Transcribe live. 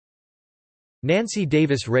Nancy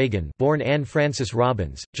Davis Reagan, born Anne Frances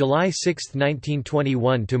Robbins, July 6,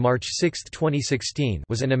 1921 to March 6, 2016,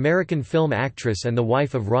 was an American film actress and the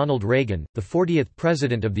wife of Ronald Reagan, the 40th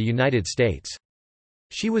President of the United States.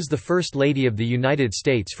 She was the First Lady of the United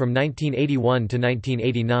States from 1981 to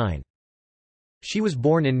 1989. She was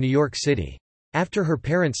born in New York City. After her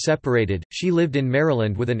parents separated, she lived in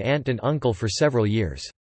Maryland with an aunt and uncle for several years.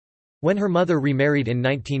 When her mother remarried in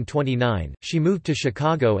 1929, she moved to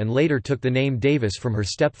Chicago and later took the name Davis from her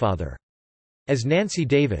stepfather. As Nancy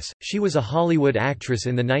Davis, she was a Hollywood actress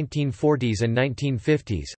in the 1940s and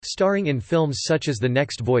 1950s, starring in films such as The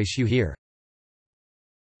Next Voice You Hear,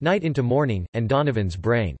 Night into Morning, and Donovan's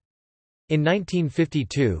Brain. In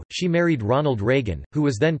 1952, she married Ronald Reagan, who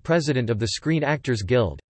was then president of the Screen Actors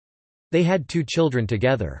Guild. They had 2 children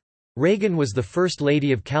together. Reagan was the First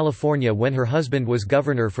Lady of California when her husband was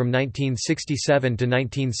governor from 1967 to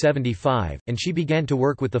 1975, and she began to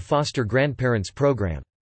work with the Foster Grandparents Program.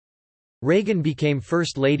 Reagan became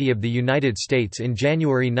First Lady of the United States in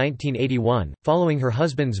January 1981, following her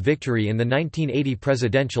husband's victory in the 1980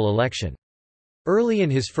 presidential election. Early in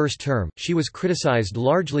his first term, she was criticized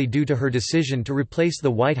largely due to her decision to replace the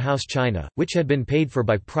White House china, which had been paid for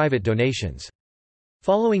by private donations.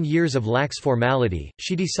 Following years of lax formality,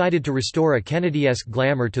 she decided to restore a Kennedy-esque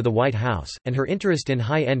glamour to the White House, and her interest in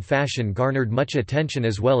high-end fashion garnered much attention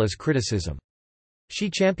as well as criticism. She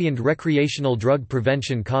championed recreational drug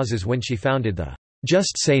prevention causes when she founded the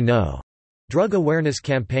 "Just Say No" drug awareness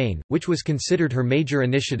campaign, which was considered her major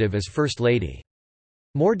initiative as First Lady.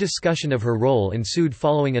 More discussion of her role ensued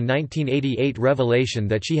following a 1988 revelation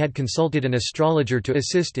that she had consulted an astrologer to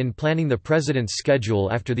assist in planning the president's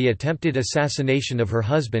schedule after the attempted assassination of her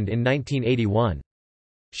husband in 1981.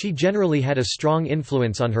 She generally had a strong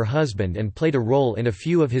influence on her husband and played a role in a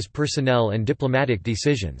few of his personnel and diplomatic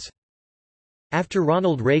decisions. After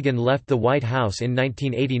Ronald Reagan left the White House in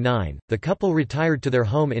 1989, the couple retired to their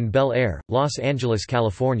home in Bel Air, Los Angeles,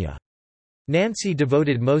 California. Nancy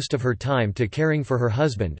devoted most of her time to caring for her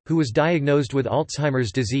husband, who was diagnosed with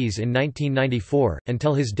Alzheimer's disease in 1994,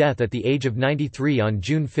 until his death at the age of 93 on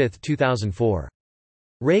June 5, 2004.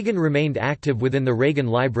 Reagan remained active within the Reagan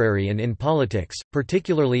Library and in politics,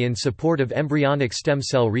 particularly in support of embryonic stem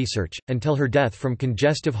cell research, until her death from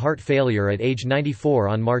congestive heart failure at age 94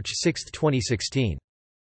 on March 6, 2016.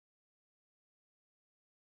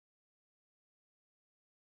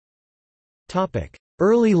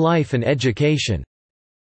 Early life and education.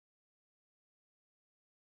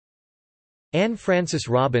 Anne Frances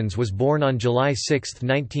Robbins was born on July 6,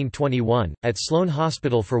 1921, at Sloan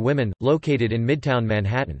Hospital for Women, located in Midtown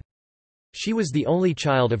Manhattan. She was the only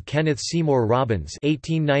child of Kenneth Seymour Robbins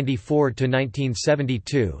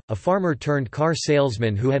 (1894–1972), a farmer-turned-car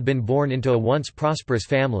salesman who had been born into a once prosperous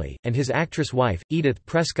family, and his actress wife, Edith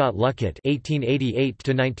Prescott Luckett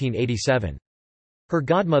 (1888–1987). Her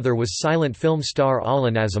godmother was silent film star Alla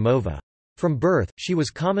Nazimova. From birth, she was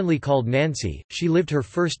commonly called Nancy. She lived her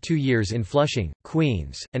first 2 years in Flushing,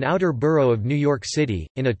 Queens, an outer borough of New York City,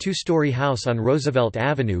 in a 2-story house on Roosevelt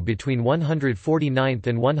Avenue between 149th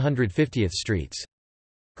and 150th Streets.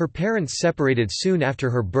 Her parents separated soon after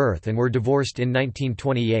her birth and were divorced in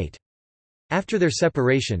 1928. After their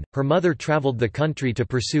separation, her mother traveled the country to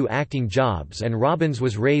pursue acting jobs, and Robbins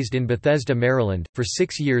was raised in Bethesda, Maryland, for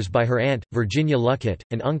 6 years by her aunt, Virginia Luckett,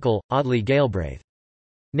 and uncle, Audley Galbraith.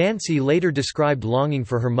 Nancy later described longing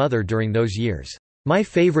for her mother during those years. "My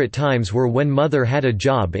favorite times were when Mother had a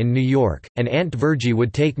job in New York, and Aunt Virgie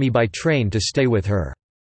would take me by train to stay with her."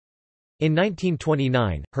 In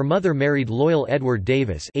 1929, her mother married Loyal Edward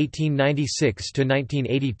Davis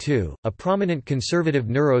 (1896–1982), a prominent conservative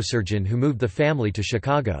neurosurgeon who moved the family to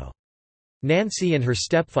Chicago. Nancy and her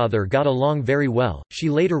stepfather got along very well.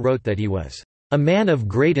 She later wrote that he was a man of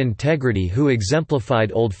great integrity who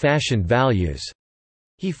exemplified old-fashioned values.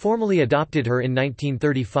 He formally adopted her in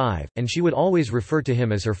 1935, and she would always refer to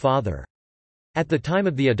him as her father. At the time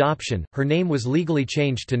of the adoption, her name was legally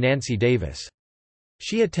changed to Nancy Davis.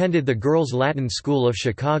 She attended the Girls' Latin School of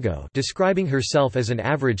Chicago, describing herself as an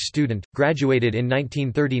average student, graduated in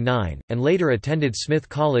 1939, and later attended Smith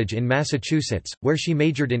College in Massachusetts, where she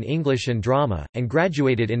majored in English and drama, and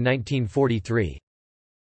graduated in 1943.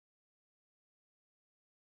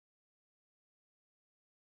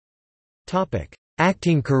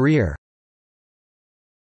 Acting career.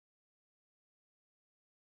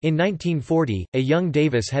 In 1940, a young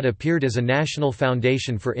Davis had appeared as a National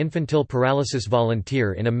Foundation for Infantile Paralysis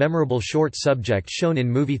volunteer in a memorable short subject shown in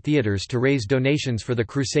movie theaters to raise donations for the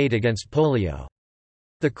crusade against polio.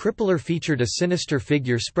 The crippler featured a sinister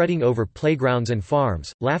figure spreading over playgrounds and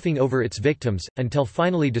farms, laughing over its victims, until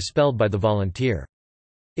finally dispelled by the volunteer.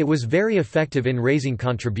 It was very effective in raising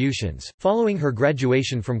contributions. Following her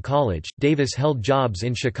graduation from college, Davis held jobs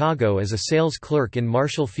in Chicago as a sales clerk in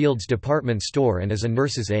Marshall Field's department store and as a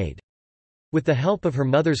nurse's aide. With the help of her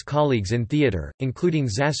mother's colleagues in theater, including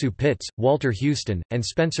Zasu Pitts, Walter Houston, and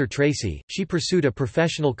Spencer Tracy, she pursued a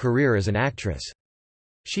professional career as an actress.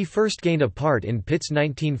 She first gained a part in Pitt's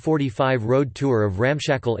 1945 road tour of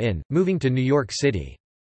Ramshackle Inn, moving to New York City.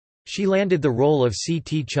 She landed the role of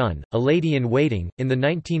C.T. Chun, a lady-in-waiting, in the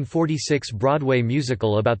 1946 Broadway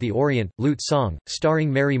musical about the Orient, Lute Song,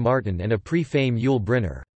 starring Mary Martin and a pre-fame Yul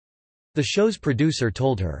Brynner. The show's producer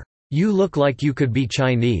told her, "You look like you could be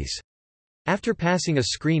Chinese." After passing a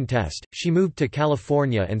screen test, she moved to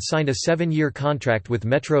California and signed a 7-year contract with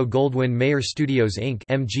Metro-Goldwyn-Mayer Studios Inc.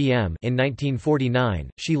 (MGM) in 1949.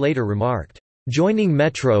 She later remarked, "Joining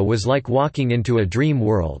Metro was like walking into a dream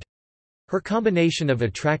world." Her combination of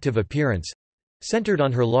attractive appearance, centered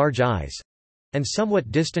on her large eyes, and somewhat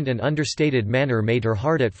distant and understated manner made her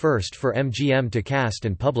hard at first for MGM to cast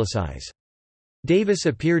and publicize. Davis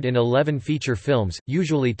appeared in 11 feature films,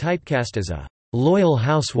 usually typecast as a loyal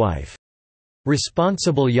housewife,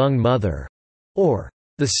 responsible young mother, or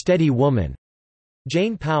the steady woman.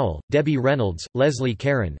 Jane Powell, Debbie Reynolds, Leslie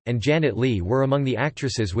Caron, and Janet Leigh were among the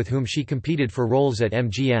actresses with whom she competed for roles at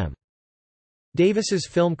MGM. Davis's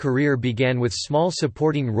film career began with small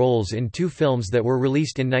supporting roles in 2 films that were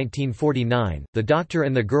released in 1949, The Doctor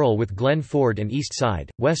and the Girl with Glenn Ford and East Side,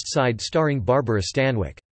 West Side starring Barbara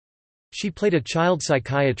Stanwyck. She played a child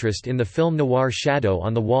psychiatrist in the film noir Shadow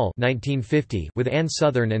on the Wall 1950 with Ann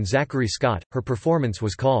Sothern and Zachary Scott. Her performance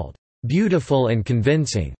was called "beautiful and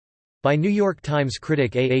convincing" by New York Times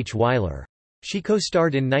critic A. H. Weiler. She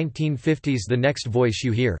co-starred in 1950's The Next Voice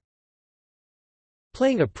You Hear,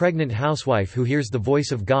 playing a pregnant housewife who hears the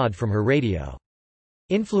voice of God from her radio.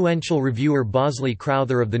 Influential reviewer Bosley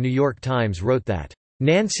Crowther of The New York Times wrote that,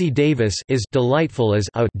 "Nancy Davis is delightful as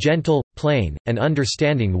a gentle, plain, and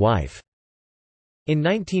understanding wife." In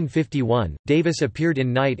 1951, Davis appeared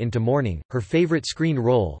in Night into Morning, her favorite screen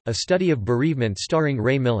role, a study of bereavement starring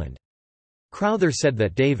Ray Milland. Crowther said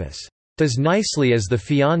that Davis does nicely as the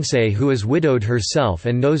fiancée who is widowed herself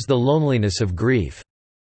and knows the loneliness of grief.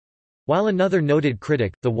 While another noted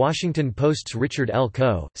critic, The Washington Post's Richard L.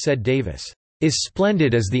 Coe, said Davis is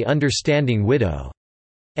splendid as the understanding widow.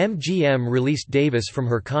 MGM released Davis from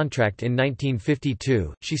her contract in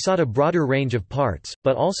 1952. She sought a broader range of parts,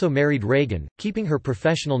 but also married Reagan, keeping her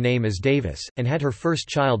professional name as Davis, and had her first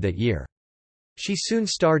child that year. She soon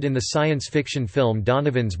starred in the science fiction film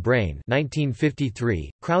Donovan's Brain 1953.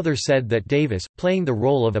 Crowther said that Davis, playing the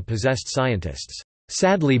role of a possessed scientist's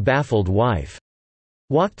sadly baffled wife,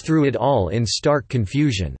 walked through it all in stark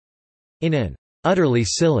confusion, in an utterly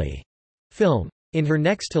silly film. In her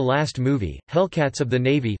next-to-last movie, Hellcats of the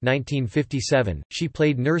Navy 1957, she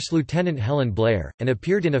played Nurse Lieutenant Helen Blair, and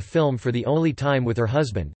appeared in a film for the only time with her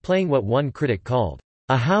husband, playing what one critic called,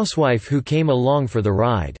 "a housewife who came along for the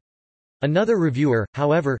ride." Another reviewer,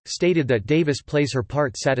 however, stated that Davis plays her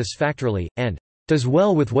part satisfactorily, and "does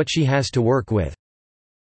well with what she has to work with."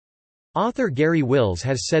 Author Gary Wills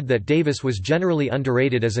has said that Davis was generally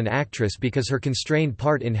underrated as an actress because her constrained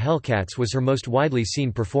part in Hellcats was her most widely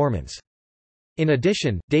seen performance. In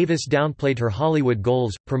addition, Davis downplayed her Hollywood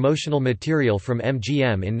goals. Promotional material from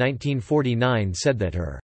MGM in 1949 said that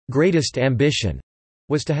her greatest ambition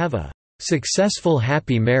was to have a successful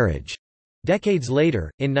happy marriage. Decades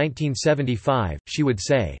later, in 1975, she would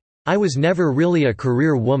say, "I was never really a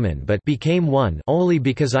career woman but became one only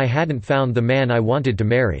because I hadn't found the man I wanted to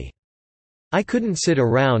marry. I couldn't sit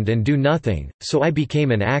around and do nothing, so I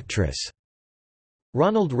became an actress."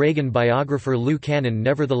 Ronald Reagan biographer Lou Cannon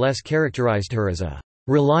nevertheless characterized her as a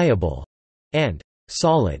reliable and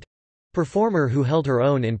solid performer who held her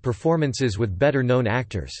own in performances with better-known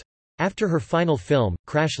actors. After her final film,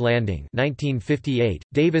 Crash Landing 1958,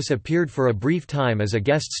 Davis appeared for a brief time as a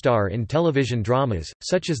guest star in television dramas,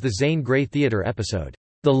 such as the Zane Grey Theatre episode,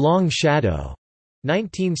 The Long Shadow,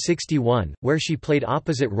 1961, where she played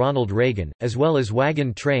opposite Ronald Reagan, as well as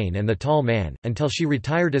Wagon Train and The Tall Man, until she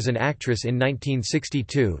retired as an actress in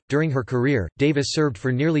 1962. During her career, Davis served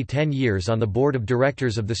for nearly 10 years on the board of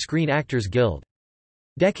directors of the Screen Actors Guild.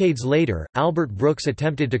 Decades later, Albert Brooks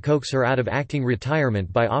attempted to coax her out of acting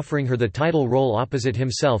retirement by offering her the title role opposite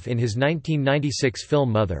himself in his 1996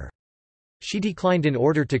 film Mother. She declined in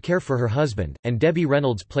order to care for her husband, and Debbie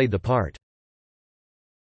Reynolds played the part.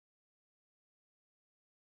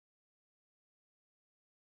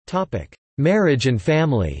 Marriage and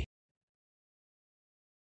family.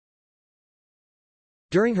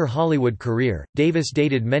 During her Hollywood career, Davis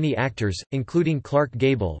dated many actors, including Clark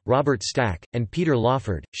Gable, Robert Stack, and Peter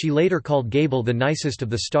Lawford. She later called Gable the nicest of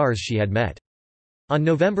the stars she had met. On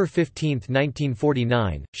November 15,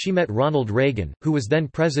 1949, she met Ronald Reagan, who was then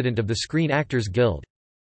president of the Screen Actors Guild.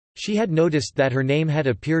 She had noticed that her name had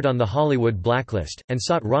appeared on the Hollywood blacklist, and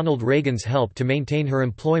sought Ronald Reagan's help to maintain her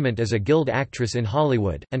employment as a Guild actress in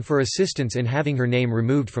Hollywood, and for assistance in having her name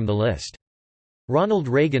removed from the list. Ronald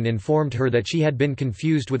Reagan informed her that she had been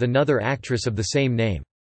confused with another actress of the same name.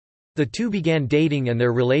 The two began dating and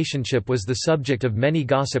their relationship was the subject of many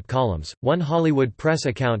gossip columns. One Hollywood press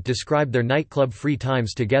account described their nightclub free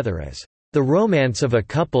times together as the romance of a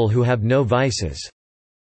couple who have no vices.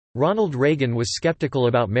 Ronald Reagan was skeptical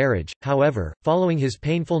about marriage, however, following his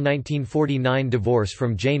painful 1949 divorce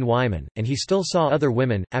from Jane Wyman, and he still saw other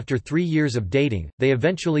women. After 3 years of dating, they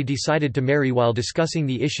eventually decided to marry while discussing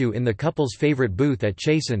the issue in the couple's favorite booth at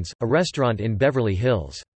Chasen's, a restaurant in Beverly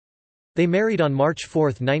Hills. They married on March 4,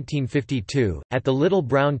 1952, at the Little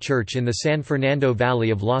Brown Church in the San Fernando Valley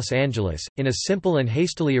of Los Angeles, in a simple and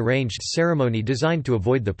hastily arranged ceremony designed to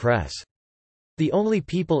avoid the press. The only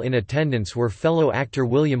people in attendance were fellow actor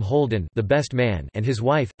William Holden, the best man, and his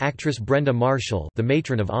wife, actress Brenda Marshall, the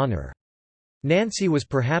matron of honor. Nancy was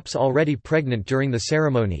perhaps already pregnant during the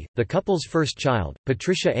ceremony. The couple's first child,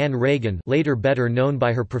 Patricia Ann Reagan, later better known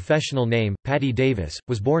by her professional name, Patty Davis,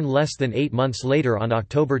 was born less than 8 months later on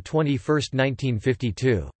October 21,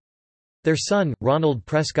 1952. Their son, Ronald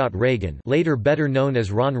Prescott Reagan, later better known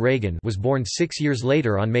as Ron Reagan, was born 6 years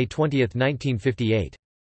later on May 20, 1958.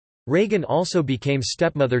 Reagan also became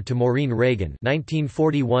stepmother to Maureen Reagan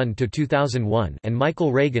 (1941–2001) and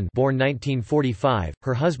Michael Reagan, born 1945,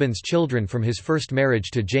 her husband's children from his first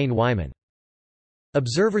marriage to Jane Wyman.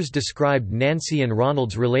 Observers described Nancy and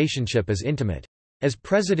Ronald's relationship as intimate. As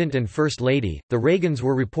President and First Lady, the Reagans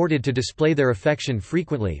were reported to display their affection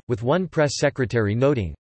frequently, with one press secretary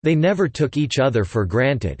noting, "They never took each other for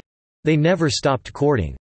granted. They never stopped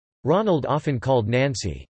courting." Ronald often called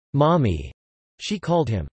Nancy, "Mommy." She called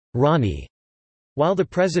him, Ronnie. While the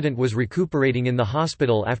president was recuperating in the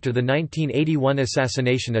hospital after the 1981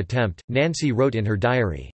 assassination attempt, Nancy wrote in her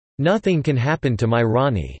diary, "Nothing can happen to my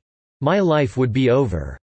Ronnie. My life would be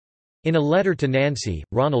over." In a letter to Nancy,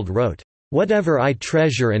 Ronald wrote, "Whatever I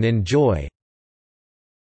treasure and enjoy,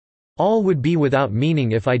 all would be without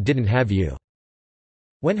meaning if I didn't have you."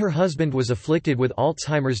 When her husband was afflicted with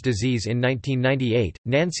Alzheimer's disease in 1998,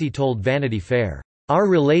 Nancy told Vanity Fair, "Our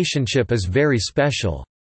relationship is very special.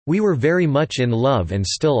 We were very much in love and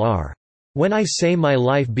still are. When I say my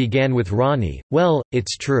life began with Ronnie, well,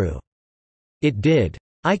 it's true. It did.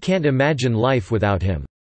 I can't imagine life without him."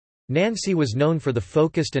 Nancy was known for the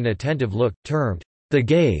focused and attentive look, termed the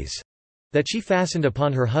gaze, that she fastened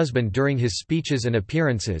upon her husband during his speeches and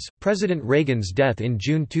appearances. President Reagan's death in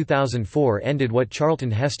June 2004 ended what Charlton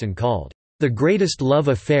Heston called the greatest love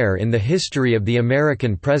affair in the history of the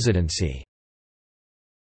American presidency.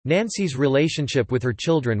 Nancy's relationship with her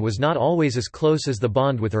children was not always as close as the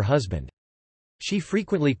bond with her husband. She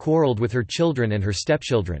frequently quarreled with her children and her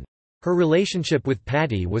stepchildren. Her relationship with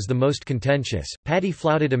Patty was the most contentious. Patty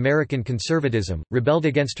flouted American conservatism, rebelled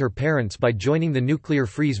against her parents by joining the nuclear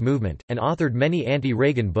freeze movement, and authored many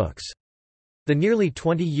anti-Reagan books. The nearly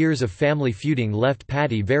 20 years of family feuding left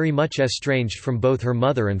Patty very much estranged from both her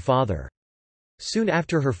mother and father. Soon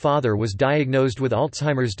after her father was diagnosed with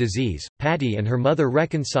Alzheimer's disease, Patty and her mother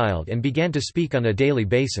reconciled and began to speak on a daily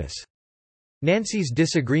basis. Nancy's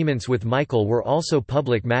disagreements with Michael were also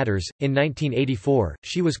public matters. In 1984,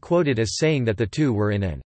 she was quoted as saying that the two were in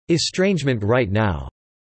an estrangement right now.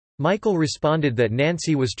 Michael responded that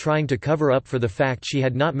Nancy was trying to cover up for the fact she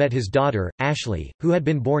had not met his daughter, Ashley, who had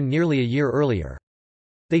been born nearly a year earlier.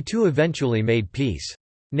 They too eventually made peace.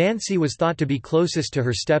 Nancy was thought to be closest to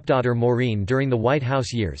her stepdaughter Maureen during the White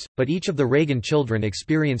House years, but each of the Reagan children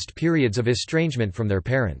experienced periods of estrangement from their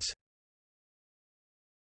parents.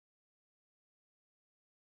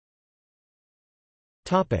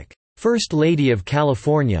 First Lady of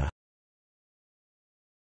California.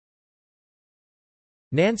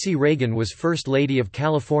 Nancy Reagan was First Lady of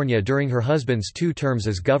California during her husband's 2 terms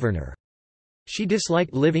as governor. She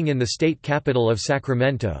disliked living in the state capital of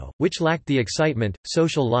Sacramento, which lacked the excitement,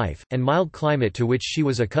 social life, and mild climate to which she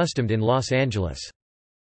was accustomed in Los Angeles.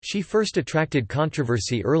 She first attracted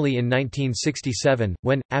controversy early in 1967,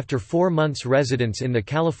 when, after 4 months' residence in the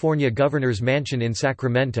California governor's mansion in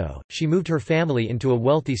Sacramento, she moved her family into a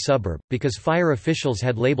wealthy suburb, because fire officials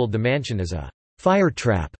had labeled the mansion as a fire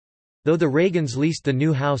trap. Though the Reagans leased the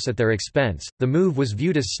new house at their expense, the move was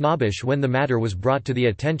viewed as snobbish when the matter was brought to the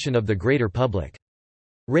attention of the greater public.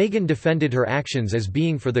 Reagan defended her actions as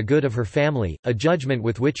being for the good of her family, a judgment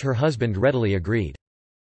with which her husband readily agreed.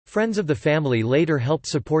 Friends of the family later helped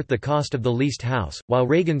support the cost of the leased house, while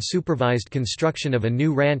Reagan supervised construction of a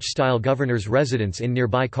new ranch-style governor's residence in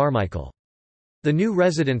nearby Carmichael. The new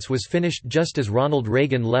residence was finished just as Ronald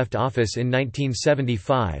Reagan left office in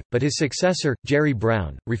 1975, but his successor, Jerry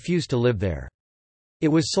Brown, refused to live there. It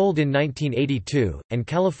was sold in 1982, and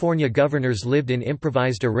California governors lived in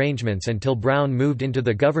improvised arrangements until Brown moved into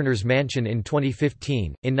the governor's mansion in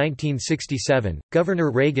 2015. In 1967, Governor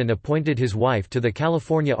Reagan appointed his wife to the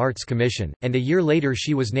California Arts Commission, and a year later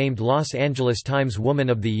she was named Los Angeles Times Woman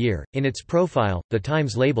of the Year. In its profile, the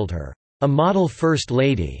Times labeled her a model first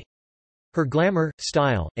lady. Her glamour,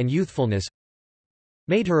 style, and youthfulness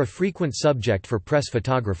made her a frequent subject for press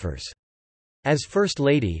photographers. As First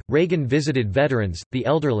Lady, Reagan visited veterans, the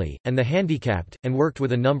elderly, and the handicapped, and worked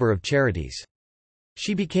with a number of charities.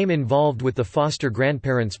 She became involved with the Foster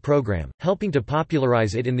Grandparents Program, helping to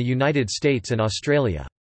popularize it in the United States and Australia.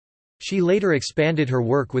 She later expanded her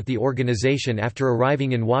work with the organization after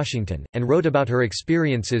arriving in Washington, and wrote about her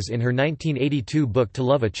experiences in her 1982 book To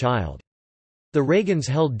Love a Child. The Reagans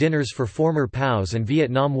held dinners for former POWs and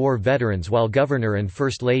Vietnam War veterans while governor and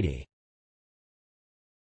First Lady.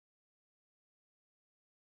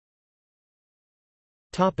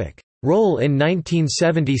 Role in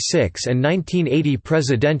 1976 and 1980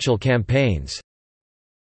 presidential campaigns.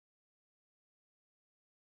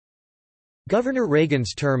 Governor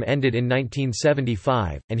Reagan's term ended in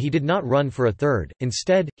 1975, and he did not run for a third.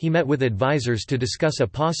 Instead, he met with advisers to discuss a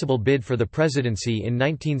possible bid for the presidency in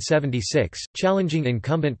 1976, challenging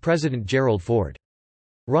incumbent President Gerald Ford.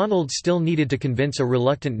 Ronald still needed to convince a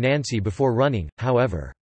reluctant Nancy before running,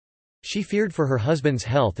 however. She feared for her husband's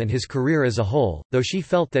health and his career as a whole, though she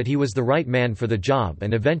felt that he was the right man for the job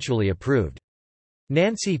and eventually approved.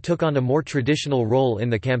 Nancy took on a more traditional role in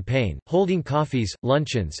the campaign, holding coffees,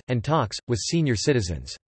 luncheons, and talks, with senior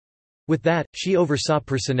citizens. With that, she oversaw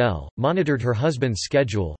personnel, monitored her husband's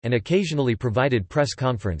schedule, and occasionally provided press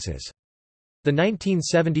conferences. The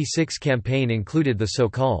 1976 campaign included the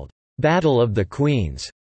so-called Battle of the Queens,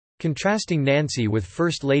 contrasting Nancy with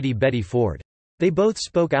First Lady Betty Ford. They both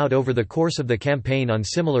spoke out over the course of the campaign on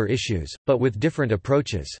similar issues, but with different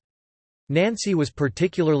approaches. Nancy was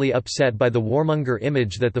particularly upset by the warmonger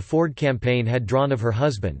image that the Ford campaign had drawn of her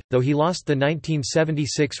husband. Though he lost the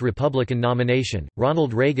 1976 Republican nomination,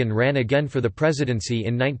 Ronald Reagan ran again for the presidency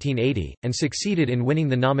in 1980, and succeeded in winning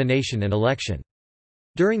the nomination and election.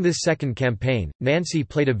 During this second campaign, Nancy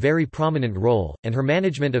played a very prominent role, and her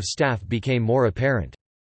management of staff became more apparent.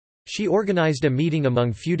 She organized a meeting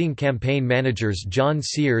among feuding campaign managers John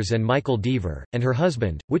Sears and Michael Deaver, and her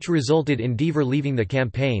husband, which resulted in Deaver leaving the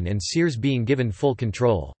campaign and Sears being given full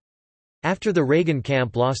control. After the Reagan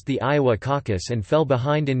camp lost the Iowa caucus and fell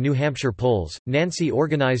behind in New Hampshire polls, Nancy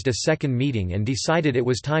organized a second meeting and decided it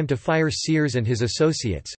was time to fire Sears and his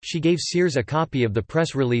associates. She gave Sears a copy of the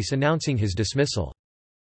press release announcing his dismissal.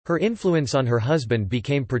 Her influence on her husband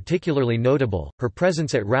became particularly notable. Her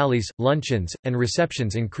presence at rallies, luncheons, and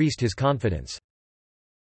receptions increased his confidence.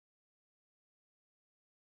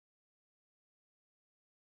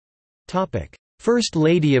 Topic: First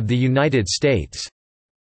Lady of the United States.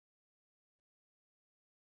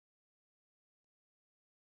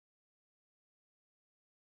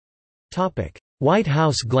 Topic: White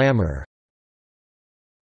House glamour.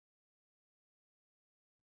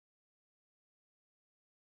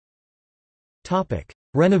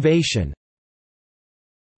 Renovation.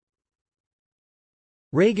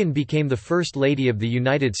 Reagan became the First Lady of the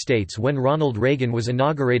United States when Ronald Reagan was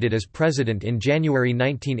inaugurated as president in January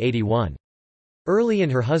 1981. Early in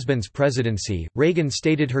her husband's presidency, Reagan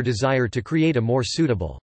stated her desire to create a more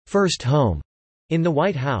suitable first home in the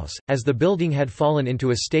White House, as the building had fallen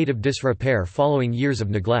into a state of disrepair following years of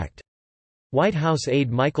neglect. White House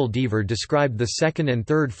aide Michael Deaver described the second and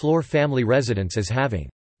third floor family residence as having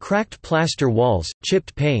cracked plaster walls,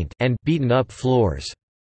 chipped paint, and beaten-up floors.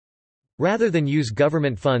 Rather than use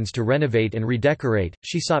government funds to renovate and redecorate,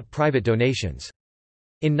 she sought private donations.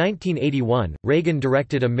 In 1981, Reagan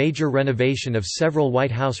directed a major renovation of several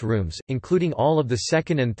White House rooms, including all of the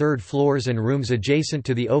second and third floors and rooms adjacent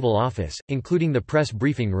to the Oval Office, including the press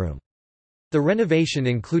briefing room. The renovation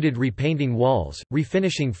included repainting walls,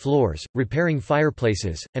 refinishing floors, repairing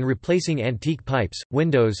fireplaces, and replacing antique pipes,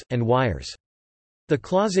 windows, and wires. The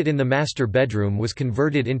closet in the master bedroom was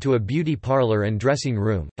converted into a beauty parlor and dressing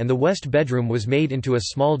room, and the west bedroom was made into a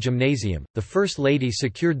small gymnasium. The First Lady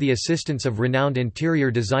secured the assistance of renowned interior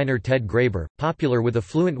designer Ted Graeber, popular with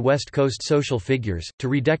affluent West Coast social figures, to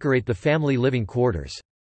redecorate the family living quarters.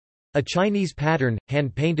 A Chinese pattern,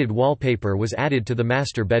 hand-painted wallpaper was added to the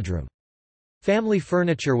master bedroom. Family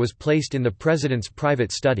furniture was placed in the president's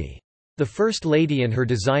private study. The First Lady and her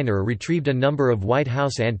designer retrieved a number of White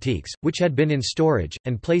House antiques, which had been in storage,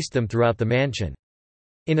 and placed them throughout the mansion.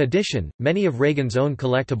 In addition, many of Reagan's own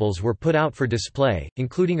collectibles were put out for display,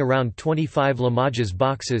 including around 25 Limoges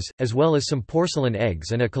boxes, as well as some porcelain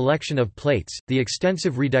eggs and a collection of plates. The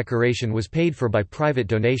extensive redecoration was paid for by private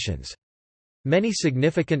donations. Many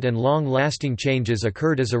significant and long-lasting changes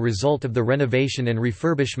occurred as a result of the renovation and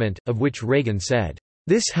refurbishment, of which Reagan said,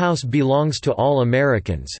 "This house belongs to all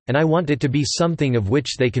Americans, and I want it to be something of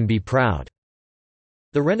which they can be proud."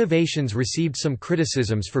 The renovations received some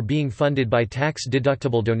criticisms for being funded by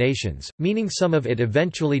tax-deductible donations, meaning some of it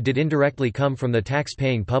eventually did indirectly come from the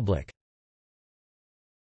tax-paying public.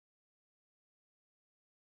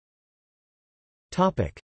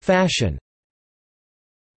 Fashion.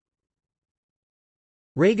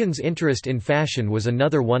 Reagan's interest in fashion was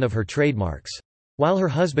another one of her trademarks. While her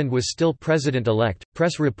husband was still president-elect,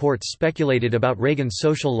 press reports speculated about Reagan's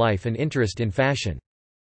social life and interest in fashion.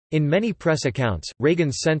 In many press accounts,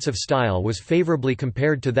 Reagan's sense of style was favorably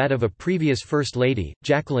compared to that of a previous First Lady,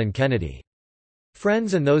 Jacqueline Kennedy.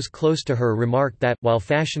 Friends and those close to her remarked that, while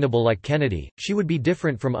fashionable like Kennedy, she would be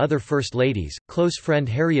different from other First Ladies. Close friend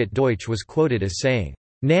Harriet Deutsch was quoted as saying,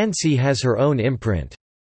 "Nancy has her own imprint."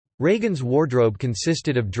 Reagan's wardrobe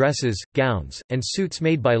consisted of dresses, gowns, and suits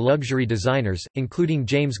made by luxury designers, including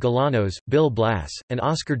James Galanos, Bill Blass, and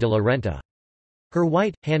Oscar de la Renta. Her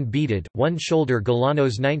white, hand-beaded, one-shoulder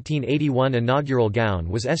Galanos 1981 inaugural gown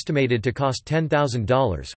was estimated to cost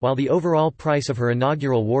 $10,000, while the overall price of her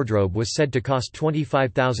inaugural wardrobe was said to cost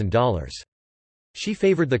 $25,000. She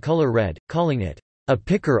favored the color red, calling it, "a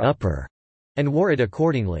picker-upper," and wore it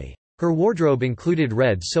accordingly. Her wardrobe included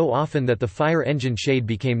red so often that the fire engine shade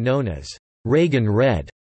became known as Reagan Red.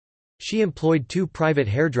 She employed 2 private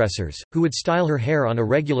hairdressers, who would style her hair on a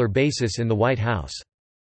regular basis in the White House.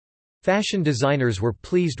 Fashion designers were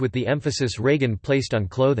pleased with the emphasis Reagan placed on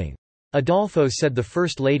clothing. Adolfo said the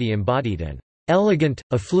First Lady embodied an elegant,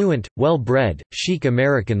 affluent, well-bred, chic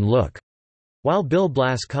American look, while Bill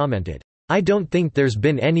Blass commented, "I don't think there's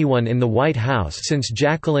been anyone in the White House since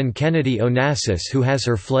Jacqueline Kennedy Onassis who has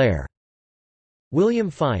her flair." William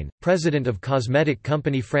Fine, president of cosmetic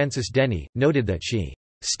company Francis Denny, noted that she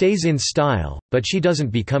stays in style, but she doesn't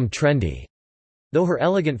become trendy, though her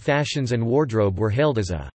elegant fashions and wardrobe were hailed as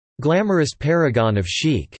a glamorous paragon of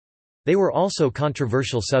chic. They were also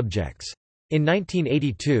controversial subjects. In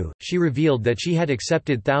 1982, she revealed that she had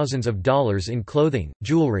accepted thousands of dollars in clothing,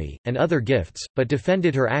 jewelry, and other gifts, but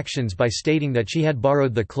defended her actions by stating that she had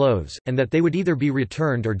borrowed the clothes, and that they would either be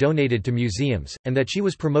returned or donated to museums, and that she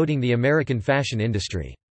was promoting the American fashion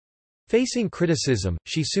industry. Facing criticism,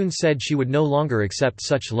 she soon said she would no longer accept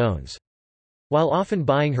such loans. While often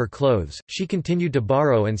buying her clothes, she continued to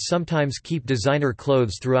borrow and sometimes keep designer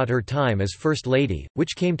clothes throughout her time as First Lady,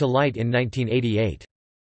 which came to light in 1988.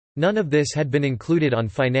 None of this had been included on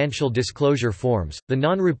financial disclosure forms. The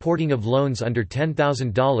non-reporting of loans under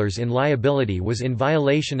 $10,000 in liability was in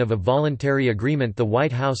violation of a voluntary agreement the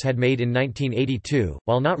White House had made in 1982,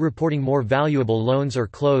 while not reporting more valuable loans or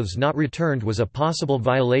clothes not returned was a possible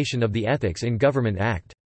violation of the Ethics in Government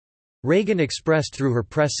Act. Reagan expressed through her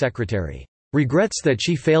press secretary, "regrets that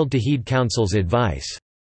she failed to heed counsel's advice."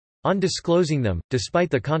 On disclosing them,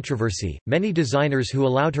 despite the controversy, many designers who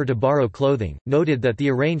allowed her to borrow clothing, noted that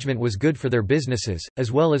the arrangement was good for their businesses,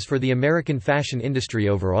 as well as for the American fashion industry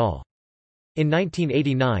overall. In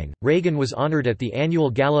 1989, Reagan was honored at the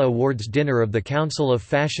annual Gala Awards dinner of the Council of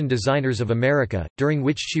Fashion Designers of America, during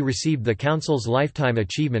which she received the Council's Lifetime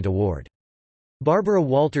Achievement Award. Barbara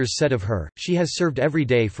Walters said of her, "She has served every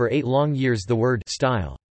day for 8 long years the word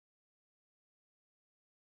style."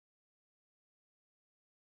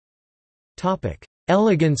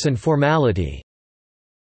 Elegance and formality.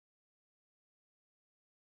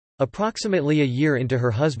 Approximately a year into her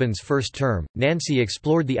husband's first term, Nancy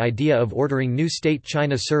explored the idea of ordering new state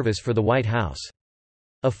China service for the White House.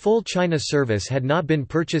 A full China service had not been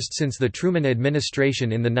purchased since the Truman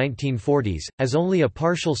administration in the 1940s, as only a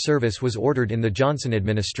partial service was ordered in the Johnson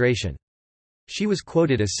administration. She was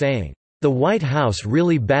quoted as saying, "The White House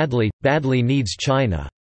really badly needs China."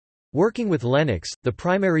 Working with Lenox, the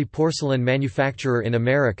primary porcelain manufacturer in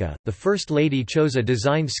America, the First Lady chose a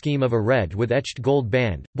design scheme of a red with etched gold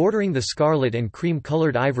band, bordering the scarlet and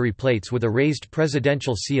cream-colored ivory plates with a raised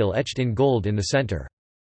presidential seal etched in gold in the center.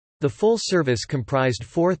 The full service comprised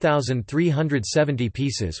 4,370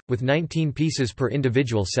 pieces, with 19 pieces per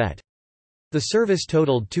individual set. The service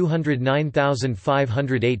totaled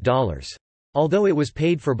 $209,508. Although it was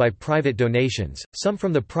paid for by private donations, some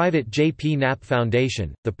from the private J.P. Knapp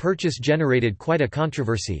Foundation, the purchase generated quite a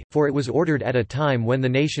controversy, for it was ordered at a time when the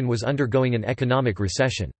nation was undergoing an economic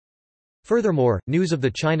recession. Furthermore, news of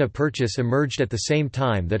the China purchase emerged at the same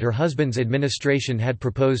time that her husband's administration had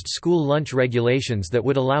proposed school lunch regulations that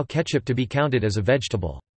would allow ketchup to be counted as a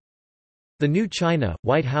vegetable. The new China,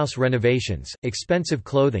 White House renovations, expensive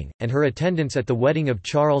clothing, and her attendance at the wedding of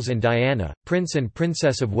Charles and Diana, Prince and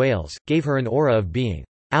Princess of Wales, gave her an aura of being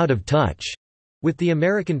out of touch with the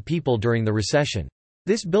American people during the recession.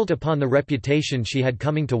 This built upon the reputation she had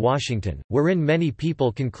coming to Washington, wherein many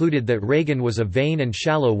people concluded that Reagan was a vain and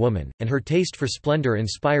shallow woman, and her taste for splendor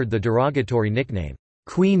inspired the derogatory nickname,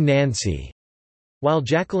 Queen Nancy. While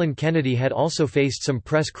Jacqueline Kennedy had also faced some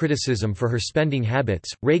press criticism for her spending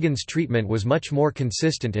habits, Reagan's treatment was much more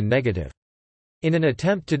consistent and negative. In an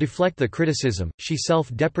attempt to deflect the criticism, she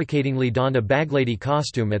self-deprecatingly donned a baglady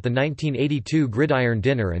costume at the 1982 Gridiron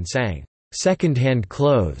Dinner and sang, "Second-hand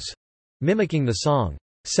Clothes," mimicking the song,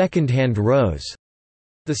 "Second-Hand Rose."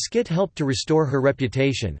 The skit helped to restore her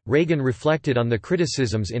reputation. Reagan reflected on the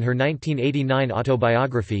criticisms in her 1989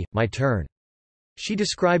 autobiography, My Turn. She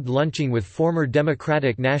described lunching with former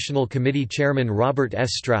Democratic National Committee Chairman Robert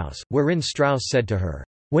S. Strauss, wherein Strauss said to her,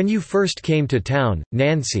 "When you first came to town,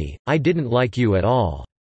 Nancy, I didn't like you at all.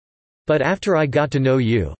 But after I got to know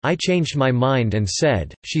you, I changed my mind and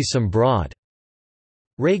said, she's some broad."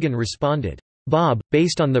 Reagan responded, "Bob,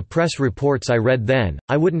 based on the press reports I read then,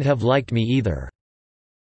 I wouldn't have liked me either."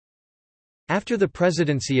 After the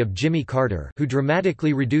presidency of Jimmy Carter, who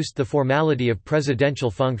dramatically reduced the formality of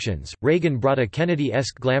presidential functions, Reagan brought a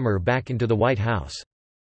Kennedy-esque glamour back into the White House.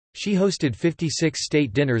 She hosted 56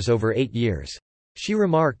 state dinners over 8 years. She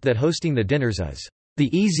remarked that hosting the dinners is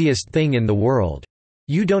the easiest thing in the world.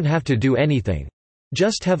 You don't have to do anything.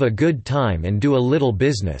 Just have a good time and do a little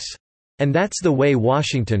business. And that's the way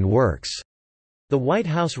Washington works. The White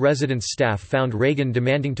House residence staff found Reagan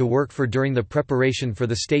demanding to work for during the preparation for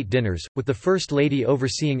the state dinners, with the First Lady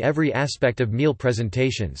overseeing every aspect of meal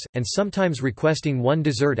presentations, and sometimes requesting one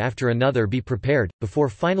dessert after another be prepared, before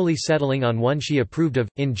finally settling on one she approved of.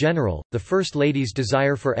 In general, the First Lady's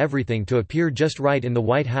desire for everything to appear just right in the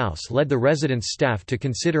White House led the residence staff to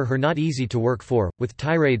consider her not easy to work for, with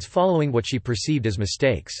tirades following what she perceived as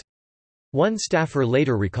mistakes. One staffer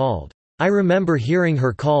later recalled, "I remember hearing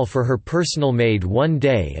her call for her personal maid one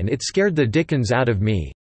day and it scared the dickens out of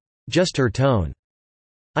me. Just her tone.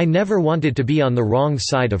 I never wanted to be on the wrong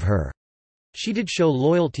side of her." She did show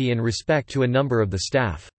loyalty and respect to a number of the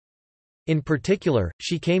staff. In particular,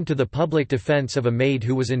 she came to the public defense of a maid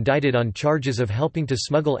who was indicted on charges of helping to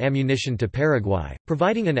smuggle ammunition to Paraguay,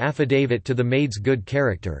 providing an affidavit to the maid's good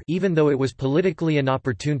character even though it was politically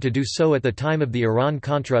inopportune to do so at the time of the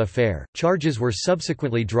Iran-Contra affair. Charges were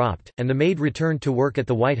subsequently dropped, and the maid returned to work at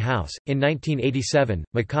the White House. In 1987,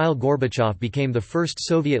 Mikhail Gorbachev became the first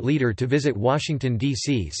Soviet leader to visit Washington,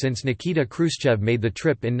 D.C. since Nikita Khrushchev made the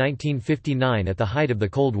trip in 1959 at the height of the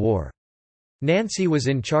Cold War. Nancy was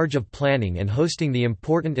in charge of planning and hosting the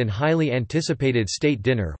important and highly anticipated state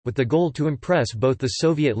dinner, with the goal to impress both the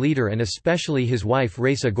Soviet leader and especially his wife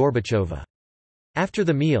Raisa Gorbachova. After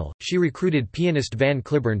the meal, she recruited pianist Van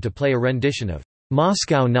Cliburn to play a rendition of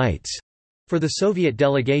 "Moscow Nights" for the Soviet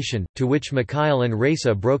delegation, to which Mikhail and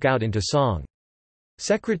Raisa broke out into song.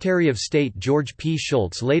 Secretary of State George P.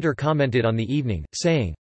 Shultz later commented on the evening,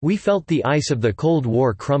 saying, "We felt the ice of the Cold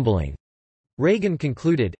War crumbling." Reagan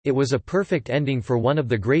concluded, "It was a perfect ending for one of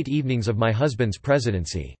the great evenings of my husband's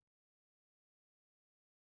presidency."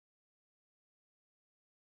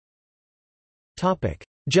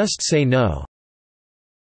 Just Say No.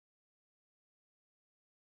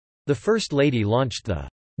 The First Lady launched the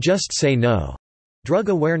Just Say No drug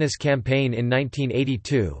awareness campaign in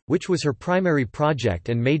 1982, which was her primary project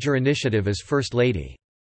and major initiative as First Lady.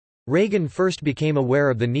 Reagan first became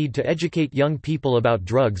aware of the need to educate young people about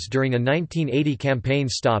drugs during a 1980 campaign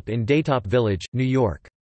stop in Daytop Village, New York.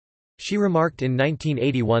 She remarked in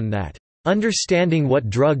 1981 that, "Understanding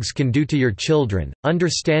what drugs can do to your children,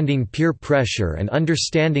 understanding peer pressure and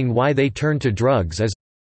understanding why they turn to drugs is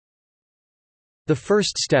the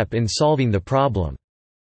first step in solving the problem."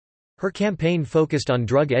 Her campaign focused on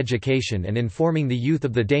drug education and informing the youth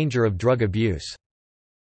of the danger of drug abuse.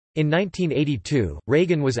 In 1982,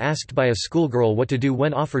 Reagan was asked by a schoolgirl what to do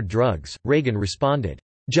when offered drugs. Reagan responded,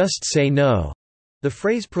 "Just say no." The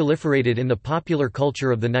phrase proliferated in the popular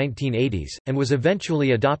culture of the 1980s, and was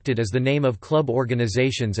eventually adopted as the name of club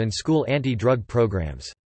organizations and school anti-drug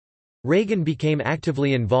programs. Reagan became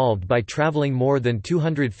actively involved by traveling more than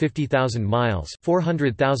 250,000 miles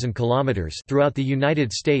 (400,000 kilometers) throughout the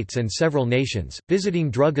United States and several nations, visiting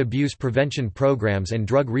drug abuse prevention programs and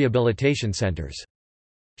drug rehabilitation centers.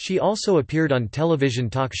 She also appeared on television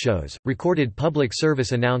talk shows, recorded public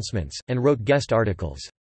service announcements, and wrote guest articles.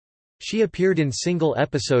 She appeared in single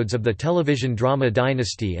episodes of the television drama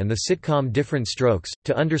Dynasty and the sitcom Different Strokes,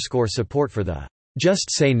 to underscore support for the "Just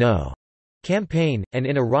Say No" campaign, and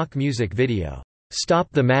in a rock music video,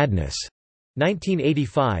 "Stop the Madness."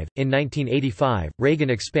 1985. In 1985, Reagan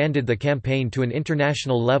expanded the campaign to an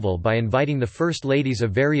international level by inviting the first ladies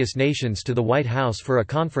of various nations to the White House for a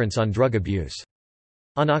conference on drug abuse.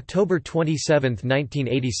 On October 27,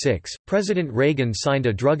 1986, President Reagan signed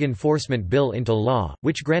a drug enforcement bill into law,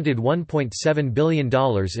 which granted $1.7 billion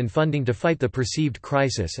in funding to fight the perceived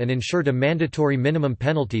crisis and ensured a mandatory minimum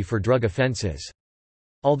penalty for drug offenses.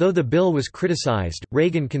 Although the bill was criticized,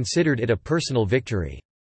 Reagan considered it a personal victory.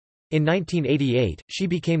 In 1988, she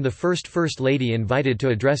became the first First Lady invited to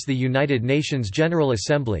address the United Nations General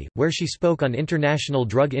Assembly, where she spoke on international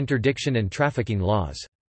drug interdiction and trafficking laws.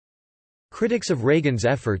 Critics of Reagan's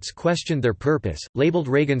efforts questioned their purpose, labeled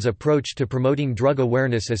Reagan's approach to promoting drug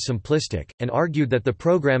awareness as simplistic, and argued that the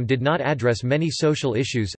program did not address many social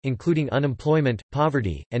issues, including unemployment,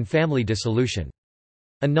 poverty, and family dissolution.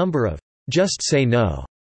 A number of "Just Say No"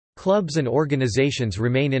 clubs and organizations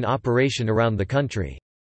remain in operation around the country.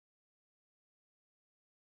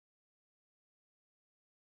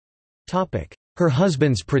 Her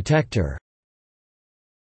husband's protector.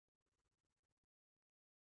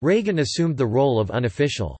 Reagan assumed the role of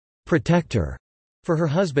unofficial protector for her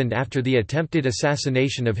husband after the attempted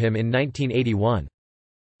assassination of him in 1981.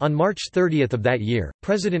 On March 30 of that year,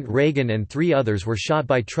 President Reagan and 3 others were shot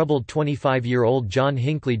by troubled 25-year-old John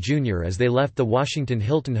Hinckley Jr. as they left the Washington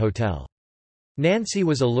Hilton Hotel. Nancy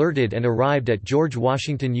was alerted and arrived at George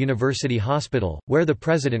Washington University Hospital, where the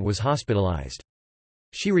president was hospitalized.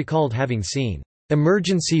 She recalled having seen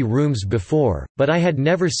emergency rooms before, but I had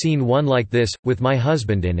never seen one like this, with my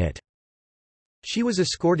husband in it. She was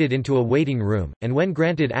escorted into a waiting room, and when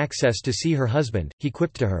granted access to see her husband, he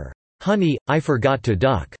quipped to her, "Honey, I forgot to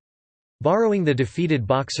duck," borrowing the defeated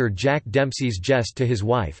boxer Jack Dempsey's jest to his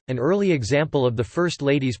wife. An early example of the First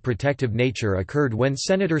Lady's protective nature occurred when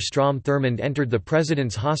Senator Strom Thurmond entered the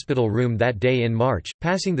president's hospital room that day in March,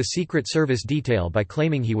 passing the Secret Service detail by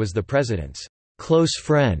claiming he was the president's close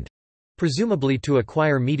friend, presumably to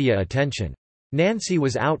acquire media attention. Nancy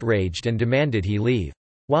was outraged and demanded he leave.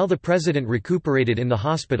 While the president recuperated in the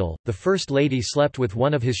hospital, the First Lady slept with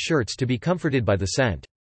one of his shirts to be comforted by the scent.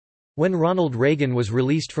 When Ronald Reagan was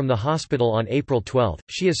released from the hospital on April 12,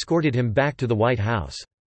 she escorted him back to the White House.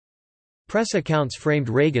 Press accounts framed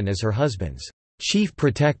Reagan as her husband's chief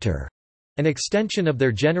protector, an extension of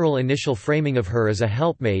their general initial framing of her as a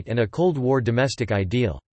helpmate and a Cold War domestic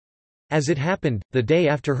ideal. As it happened, the day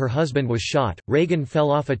after her husband was shot, Reagan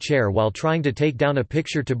fell off a chair while trying to take down a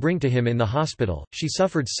picture to bring to him in the hospital. She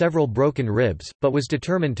suffered several broken ribs, but was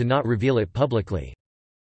determined to not reveal it publicly.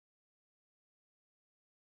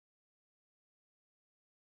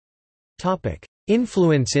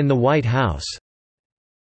 Influence in the White House.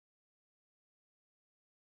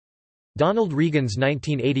 Donald Reagan's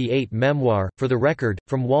 1988 memoir, For the Record,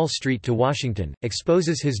 From Wall Street to Washington,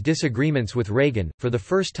 exposes his disagreements with Reagan, for the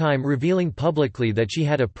first time revealing publicly that she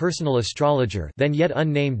had a personal astrologer, then yet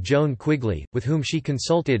unnamed Joan Quigley, with whom she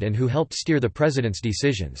consulted and who helped steer the president's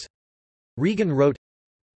decisions. Reagan wrote,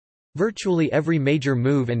 "Virtually every major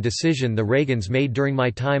move and decision the Reagans made during my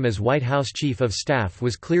time as White House Chief of Staff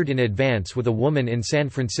was cleared in advance with a woman in San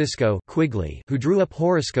Francisco, Quigley, who drew up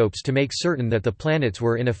horoscopes to make certain that the planets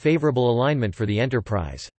were in a favorable alignment for the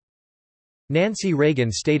enterprise." Nancy Reagan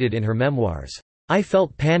stated in her memoirs, "I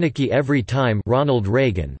felt panicky every time Ronald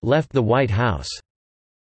Reagan left the White House,"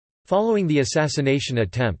 following the assassination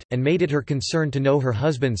attempt, and made it her concern to know her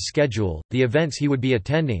husband's schedule, the events he would be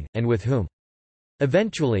attending, and with whom.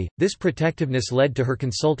 Eventually, this protectiveness led to her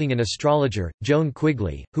consulting an astrologer, Joan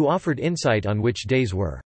Quigley, who offered insight on which days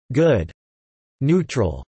were good,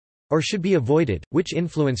 neutral, or should be avoided, which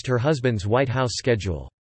influenced her husband's White House schedule.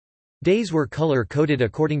 Days were color-coded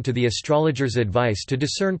according to the astrologer's advice to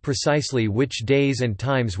discern precisely which days and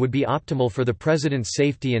times would be optimal for the president's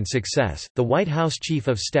safety and success. The White House Chief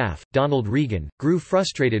of Staff, Donald Reagan, grew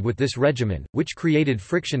frustrated with this regimen, which created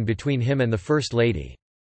friction between him and the First Lady.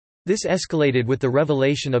 This escalated with the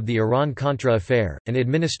revelation of the Iran-Contra affair, an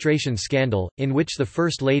administration scandal, in which the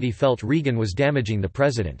First Lady felt Reagan was damaging the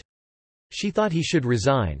president. She thought he should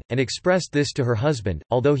resign, and expressed this to her husband,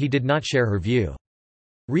 although he did not share her view.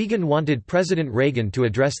 Reagan wanted President Reagan to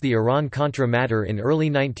address the Iran-Contra matter in early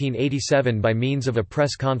 1987 by means of a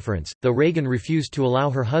press conference, though Reagan refused to allow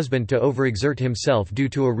her husband to overexert himself due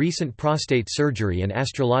to a recent prostate surgery and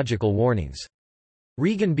astrological warnings.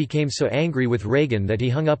 Reagan became so angry with Reagan that he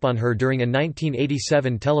hung up on her during a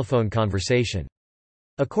 1987 telephone conversation.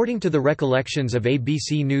 According to the recollections of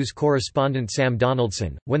ABC News correspondent Sam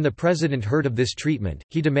Donaldson, when the president heard of this treatment,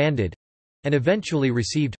 he demanded—and eventually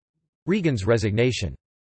received—Reagan's resignation.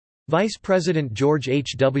 Vice President George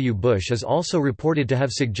H. W. Bush is also reported to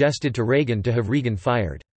have suggested to Reagan to have Reagan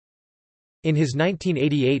fired. In his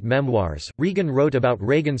 1988 memoirs, Reagan wrote about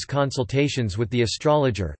Reagan's consultations with the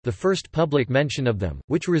astrologer, the first public mention of them,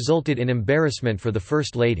 which resulted in embarrassment for the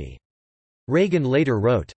First Lady. Reagan later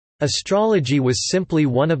wrote, "Astrology was simply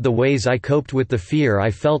one of the ways I coped with the fear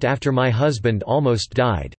I felt after my husband almost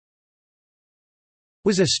died.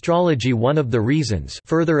 Was astrology one of the reasons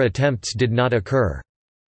further attempts did not occur?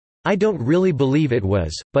 I don't really believe it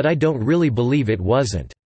was, but I don't really believe it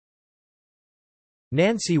wasn't."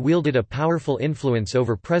 Nancy wielded a powerful influence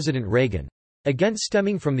over President Reagan. Again,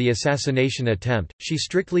 stemming from the assassination attempt, she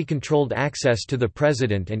strictly controlled access to the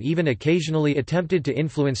president and even occasionally attempted to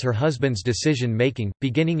influence her husband's decision-making.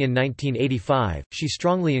 Beginning in 1985, she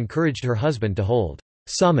strongly encouraged her husband to hold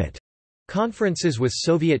summit conferences with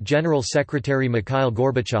Soviet General Secretary Mikhail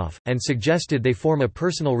Gorbachev, and suggested they form a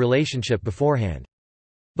personal relationship beforehand.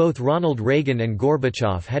 Both Ronald Reagan and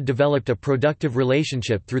Gorbachev had developed a productive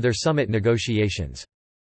relationship through their summit negotiations.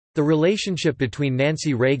 The relationship between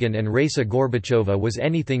Nancy Reagan and Raisa Gorbachova was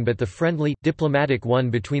anything but the friendly, diplomatic one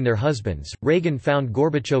between their husbands. Reagan found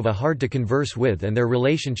Gorbachova hard to converse with, and their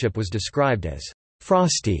relationship was described as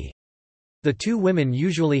frosty. The two women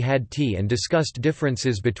usually had tea and discussed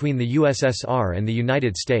differences between the USSR and the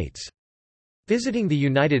United States. Visiting the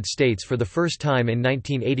United States for the first time in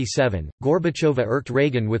 1987, Gorbachova irked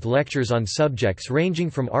Reagan with lectures on subjects ranging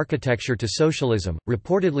from architecture to socialism,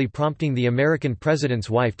 reportedly prompting the American president's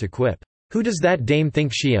wife to quip, "Who does that dame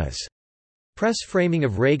think she is?" Press framing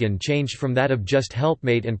of Reagan changed from that of just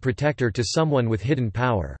helpmate and protector to someone with hidden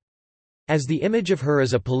power. As the image of her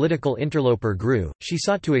as a political interloper grew, she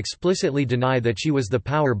sought to explicitly deny that she was the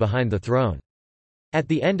power behind the throne. At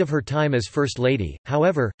the end of her time as First Lady,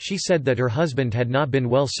 however, she said that her husband had not been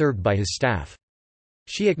well served by his staff.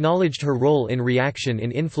 She acknowledged her role in reaction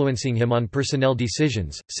in influencing him on personnel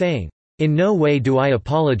decisions, saying, "In no way do I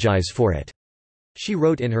apologize for it." She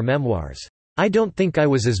wrote in her memoirs, "I don't think I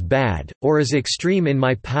was as bad, or as extreme in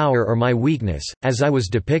my power or my weakness, as I was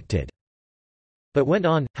depicted." But went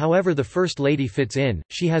on, "However the First Lady fits in,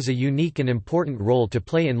 she has a unique and important role to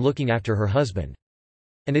play in looking after her husband.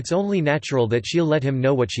 And it's only natural that she'll let him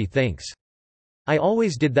know what she thinks. I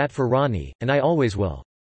always did that for Ronnie, and I always will."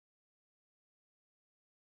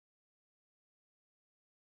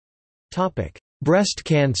 Breast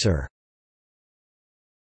cancer.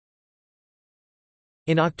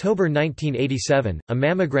 In October 1987, a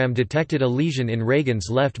mammogram detected a lesion in Reagan's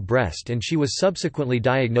left breast and she was subsequently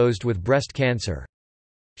diagnosed with breast cancer.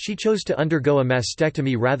 She chose to undergo a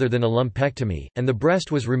mastectomy rather than a lumpectomy, and the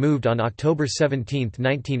breast was removed on October 17,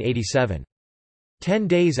 1987. 10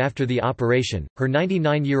 days after the operation, her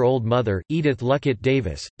 99-year-old mother, Edith Luckett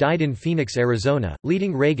Davis, died in Phoenix, Arizona,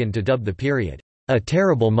 leading Reagan to dub the period, "a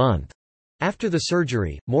terrible month." After the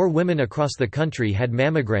surgery, more women across the country had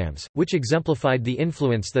mammograms, which exemplified the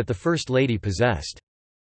influence that the First Lady possessed.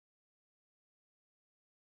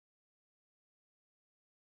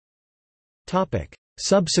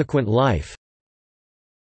 Subsequent life.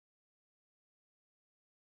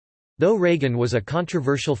 Though Reagan was a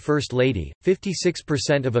controversial First Lady,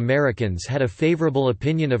 56% of Americans had a favorable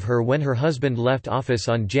opinion of her when her husband left office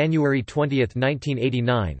on January 20,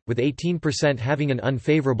 1989, with 18% having an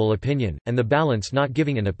unfavorable opinion, and the balance not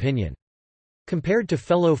giving an opinion. Compared to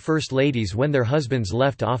fellow First Ladies when their husbands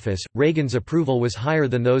left office, Reagan's approval was higher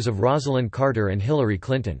than those of Rosalind Carter and Hillary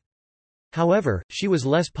Clinton. However, she was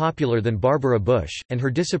less popular than Barbara Bush, and her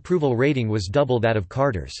disapproval rating was double that of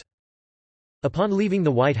Carter's. Upon leaving the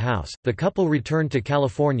White House, the couple returned to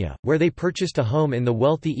California, where they purchased a home in the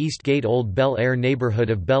wealthy Eastgate Old Bel Air neighborhood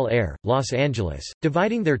of Bel Air, Los Angeles,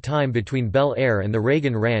 dividing their time between Bel Air and the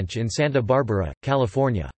Reagan Ranch in Santa Barbara,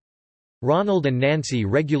 California. Ronald and Nancy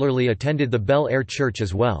regularly attended the Bel Air Church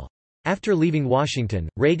as well. After leaving Washington,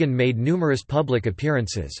 Reagan made numerous public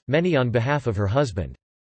appearances, many on behalf of her husband.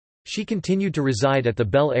 She continued to reside at the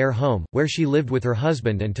Bel Air home, where she lived with her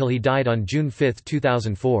husband until he died on June 5,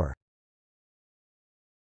 2004.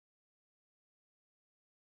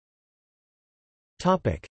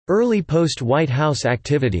 Early post-White House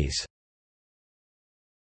activities.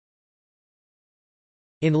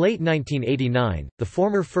 In late 1989, the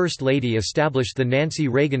former First Lady established the Nancy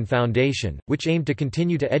Reagan Foundation, which aimed to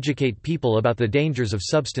continue to educate people about the dangers of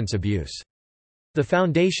substance abuse. The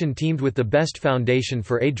foundation teamed with the Best Foundation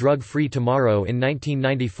for a Drug-Free Tomorrow in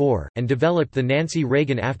 1994, and developed the Nancy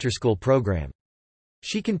Reagan After-School program.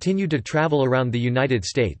 She continued to travel around the United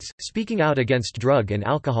States, speaking out against drug and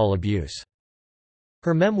alcohol abuse.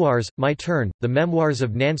 Her memoirs, My Turn, The Memoirs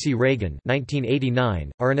of Nancy Reagan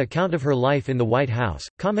 1989, are an account of her life in the White House,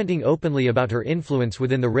 commenting openly about her influence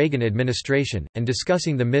within the Reagan administration, and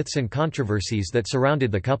discussing the myths and controversies that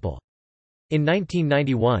surrounded the couple. In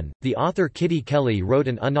 1991, the author Kitty Kelly wrote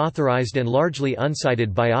an unauthorized and largely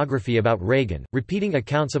uncited biography about Reagan, repeating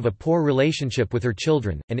accounts of a poor relationship with her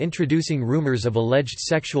children, and introducing rumors of alleged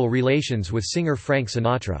sexual relations with singer Frank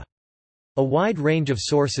Sinatra. A wide range of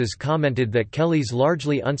sources commented that Kelly's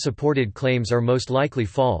largely unsupported claims are most likely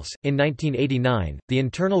false. In 1989, the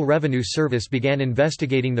Internal Revenue Service began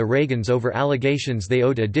investigating the Reagans over allegations they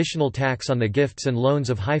owed additional tax on the gifts and loans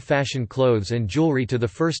of high-fashion clothes and jewelry to the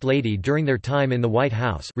First Lady during their time in the White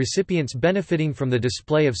House. Recipients benefiting from the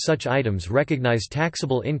display of such items recognize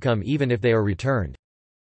taxable income even if they are returned.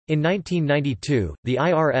 In 1992, the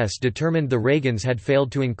IRS determined the Reagans had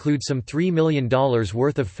failed to include some $3 million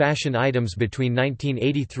worth of fashion items between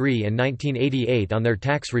 1983 and 1988 on their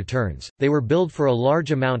tax returns. They were billed for a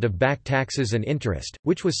large amount of back taxes and interest,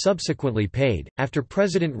 which was subsequently paid. After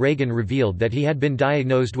President Reagan revealed that he had been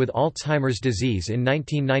diagnosed with Alzheimer's disease in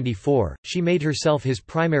 1994, she made herself his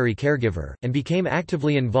primary caregiver, and became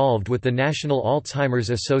actively involved with the National Alzheimer's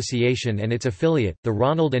Association and its affiliate, the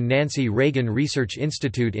Ronald and Nancy Reagan Research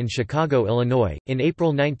Institute in Chicago, Illinois. In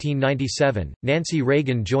April 1997, Nancy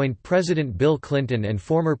Reagan joined President Bill Clinton and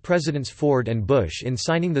former Presidents Ford and Bush in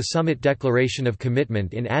signing the Summit Declaration of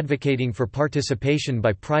Commitment in advocating for participation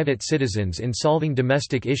by private citizens in solving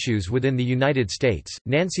domestic issues within the United States.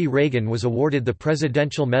 Nancy Reagan was awarded the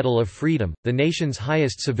Presidential Medal of Freedom, the nation's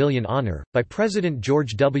highest civilian honor, by President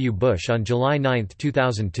George W. Bush on July 9,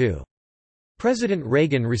 2002. President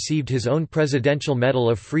Reagan received his own Presidential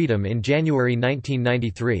Medal of Freedom in January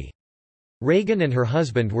 1993. Reagan and her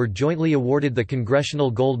husband were jointly awarded the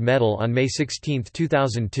Congressional Gold Medal on May 16,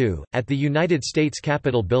 2002, at the United States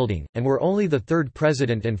Capitol building, and were only the third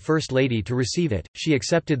President and First Lady to receive it. She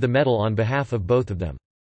accepted the medal on behalf of both of them.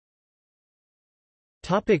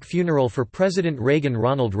 Funeral for President Reagan.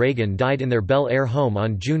 Ronald Reagan died in their Bel Air home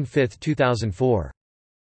on June 5, 2004.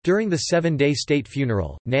 During the 7-day state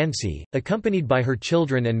funeral, Nancy, accompanied by her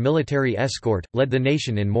children and military escort, led the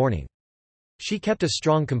nation in mourning. She kept a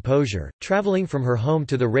strong composure, traveling from her home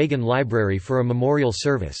to the Reagan Library for a memorial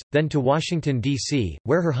service, then to Washington, D.C.,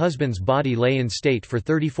 where her husband's body lay in state for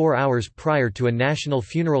 34 hours prior to a national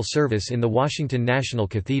funeral service in the Washington National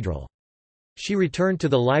Cathedral. She returned to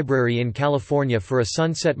the library in California for a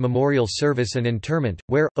sunset memorial service and interment,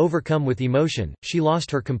 where, overcome with emotion, she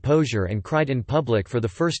lost her composure and cried in public for the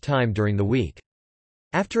first time during the week.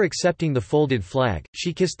 After accepting the folded flag,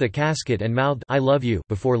 she kissed the casket and mouthed, "I love you,"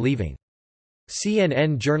 before leaving.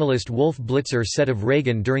 CNN journalist Wolf Blitzer said of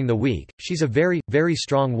Reagan during the week, "She's a very, very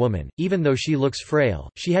strong woman, even though she looks frail."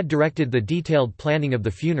 She had directed the detailed planning of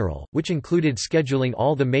the funeral, which included scheduling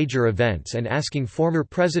all the major events and asking former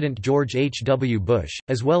President George H. W. Bush,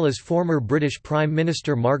 as well as former British Prime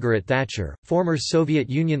Minister Margaret Thatcher, former Soviet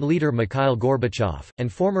Union leader Mikhail Gorbachev,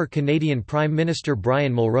 and former Canadian Prime Minister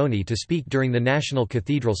Brian Mulroney to speak during the National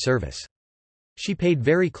Cathedral service. She paid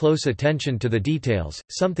very close attention to the details,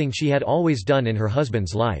 something she had always done in her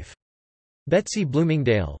husband's life. Betsy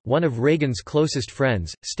Bloomingdale, one of Reagan's closest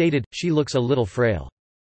friends, stated, "She looks a little frail.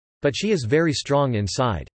 But she is very strong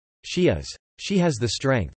inside. She is. She has the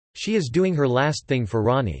strength. She is doing her last thing for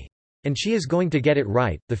Ronnie. And she is going to get it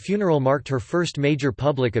right." The funeral marked her first major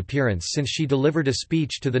public appearance since she delivered a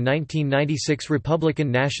speech to the 1996 Republican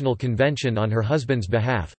National Convention on her husband's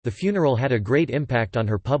behalf. The funeral had a great impact on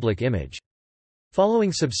her public image.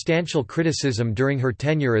 Following substantial criticism during her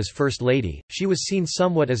tenure as First Lady, she was seen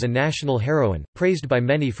somewhat as a national heroine, praised by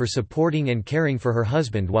many for supporting and caring for her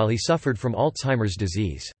husband while he suffered from Alzheimer's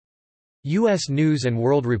disease. U.S. News &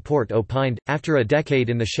 World Report opined, after a decade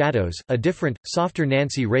in the shadows, a different, softer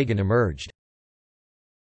Nancy Reagan emerged.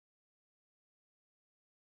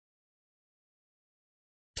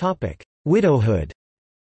 Widowhood.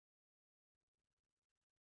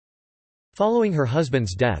 Following her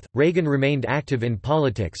husband's death, Reagan remained active in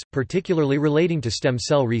politics, particularly relating to stem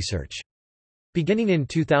cell research. Beginning in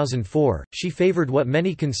 2004, she favored what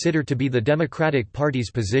many consider to be the Democratic Party's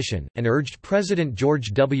position, and urged President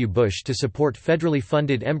George W. Bush to support federally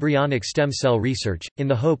funded embryonic stem cell research, in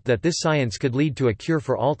the hope that this science could lead to a cure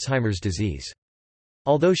for Alzheimer's disease.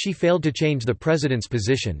 Although she failed to change the president's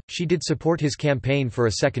position, she did support his campaign for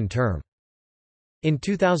a second term. In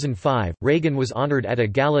 2005, Reagan was honored at a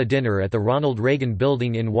gala dinner at the Ronald Reagan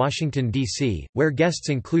Building in Washington, D.C., where guests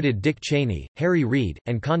included Dick Cheney, Harry Reid,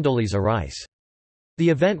 and Condoleezza Rice. The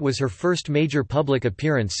event was her first major public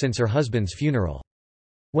appearance since her husband's funeral.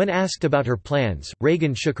 When asked about her plans,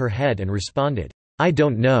 Reagan shook her head and responded, "I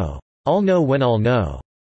don't know. I'll know when I'll know.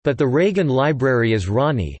 But the Reagan Library is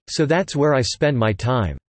Ronnie, so that's where I spend my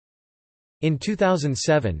time." In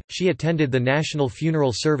 2007, she attended the national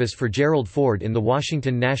funeral service for Gerald Ford in the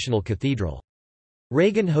Washington National Cathedral.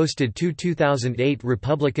 Reagan hosted two 2008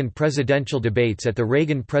 Republican presidential debates at the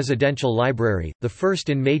Reagan Presidential Library, the first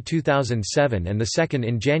in May 2007 and the second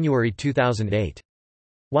in January 2008.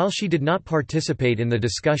 While she did not participate in the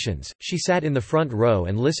discussions, she sat in the front row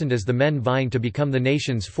and listened as the men vying to become the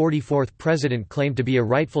nation's 44th president claimed to be a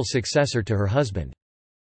rightful successor to her husband.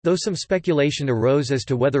 Though some speculation arose as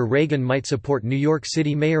to whether Reagan might support New York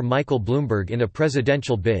City Mayor Michael Bloomberg in a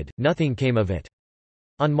presidential bid, nothing came of it.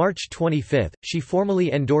 On March 25, she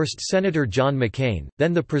formally endorsed Senator John McCain,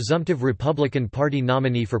 then the presumptive Republican Party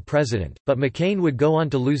nominee for president, but McCain would go on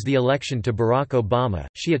to lose the election to Barack Obama.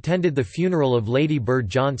 She attended the funeral of Lady Bird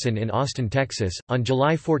Johnson in Austin, Texas, on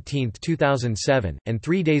July 14, 2007, and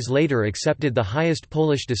 3 days later accepted the highest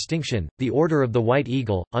Polish distinction, the Order of the White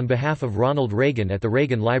Eagle, on behalf of Ronald Reagan at the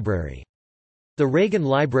Reagan Library. The Reagan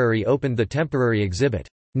Library opened the temporary exhibit,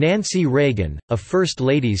 "Nancy Reagan, a First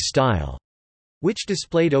Lady's Style," which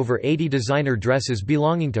displayed over 80 designer dresses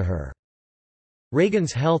belonging to her.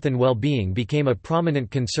 Reagan's health and well-being became a prominent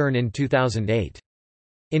concern in 2008.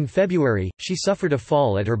 In February, she suffered a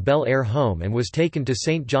fall at her Bel Air home and was taken to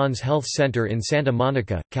St. John's Health Center in Santa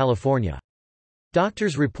Monica, California.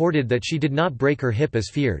 Doctors reported that she did not break her hip as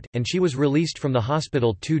feared, and she was released from the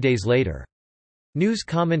hospital 2 days later. News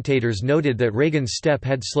commentators noted that Reagan's step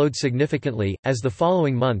had slowed significantly, as the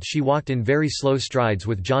following month she walked in very slow strides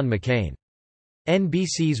with John McCain.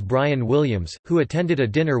 NBC's Brian Williams, who attended a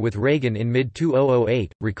dinner with Reagan in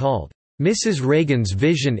mid-2008, recalled, "Mrs. Reagan's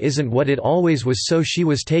vision isn't what it always was, so she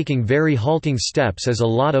was taking very halting steps as a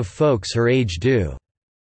lot of folks her age do.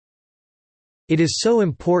 It is so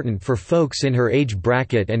important for folks in her age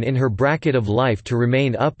bracket and in her bracket of life to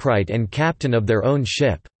remain upright and captain of their own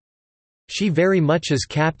ship. She very much is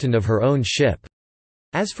captain of her own ship."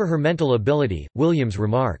 As for her mental ability, Williams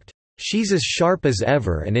remarked, "She's as sharp as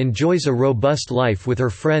ever and enjoys a robust life with her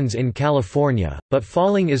friends in California, but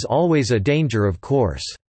falling is always a danger, of course.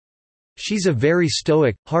 She's a very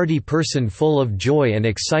stoic, hardy person full of joy and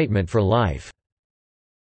excitement for life.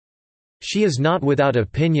 She is not without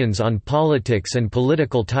opinions on politics and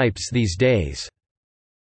political types these days.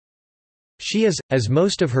 She is, as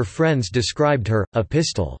most of her friends described her, a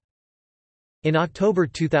pistol." In October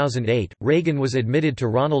 2008, Reagan was admitted to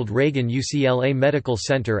Ronald Reagan UCLA Medical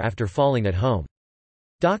Center after falling at home.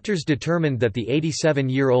 Doctors determined that the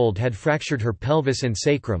 87-year-old had fractured her pelvis and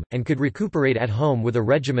sacrum, and could recuperate at home with a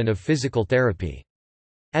regimen of physical therapy.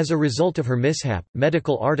 As a result of her mishap,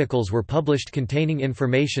 medical articles were published containing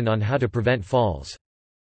information on how to prevent falls.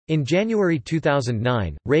 In January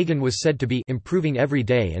 2009, Reagan was said to be improving every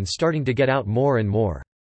day and starting to get out more and more.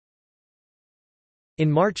 In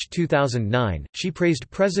March 2009, she praised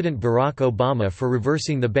President Barack Obama for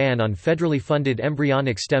reversing the ban on federally funded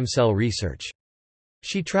embryonic stem cell research.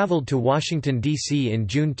 She traveled to Washington, D.C. in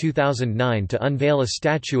June 2009 to unveil a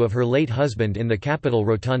statue of her late husband in the Capitol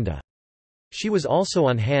Rotunda. She was also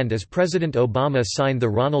on hand as President Obama signed the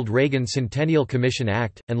Ronald Reagan Centennial Commission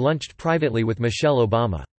Act, and lunched privately with Michelle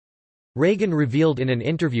Obama. Reagan revealed in an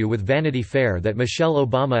interview with Vanity Fair that Michelle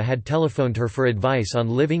Obama had telephoned her for advice on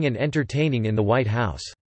living and entertaining in the White House.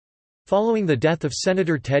 Following the death of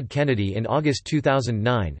Senator Ted Kennedy in August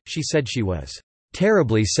 2009, she said she was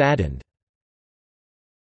terribly saddened.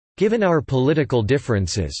 "Given our political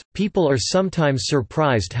differences, people are sometimes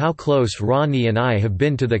surprised how close Ronnie and I have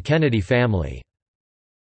been to the Kennedy family.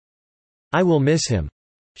 I will miss him."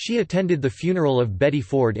 She attended the funeral of Betty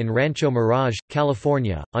Ford in Rancho Mirage,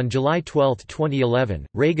 California. On July 12, 2011,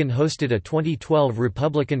 Reagan hosted a 2012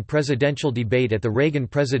 Republican presidential debate at the Reagan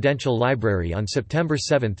Presidential Library on September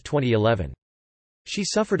 7, 2011. She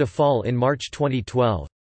suffered a fall in March 2012.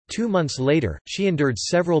 2 months later, she endured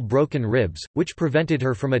several broken ribs, which prevented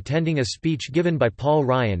her from attending a speech given by Paul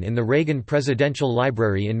Ryan in the Reagan Presidential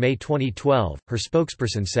Library in May 2012. Her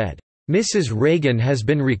spokesperson said, "Mrs. Reagan has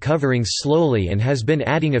been recovering slowly and has been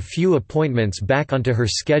adding a few appointments back onto her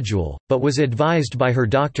schedule, but was advised by her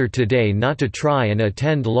doctor today not to try and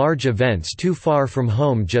attend large events too far from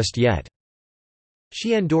home just yet."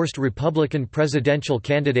 She endorsed Republican presidential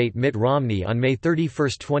candidate Mitt Romney on May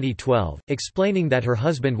 31, 2012, explaining that her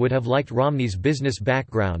husband would have liked Romney's business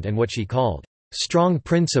background and what she called, "strong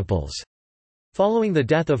principles." Following the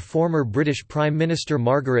death of former British Prime Minister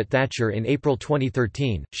Margaret Thatcher in April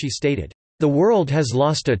 2013, she stated, "The world has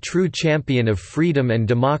lost a true champion of freedom and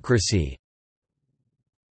democracy.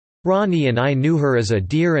 Ronnie and I knew her as a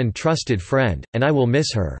dear and trusted friend, and I will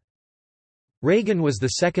miss her." Reagan was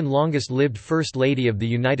the second longest-lived First Lady of the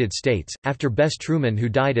United States, after Bess Truman, who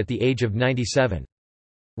died at the age of 97.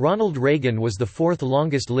 Ronald Reagan was the fourth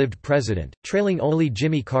longest-lived president, trailing only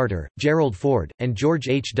Jimmy Carter, Gerald Ford, and George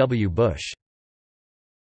H. W. Bush.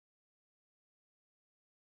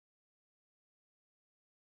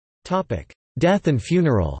 Death and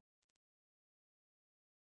funeral.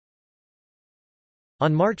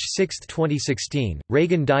 On March 6, 2016,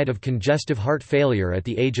 Reagan died of congestive heart failure at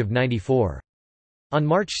the age of 94. On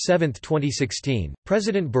March 7, 2016,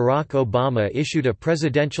 President Barack Obama issued a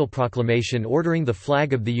presidential proclamation ordering the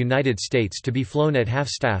flag of the United States to be flown at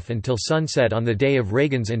half-staff until sunset on the day of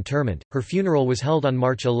Reagan's interment. Her funeral was held on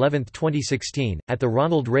March 11, 2016, at the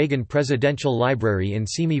Ronald Reagan Presidential Library in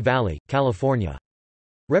Simi Valley, California.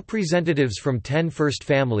 Representatives from 10 First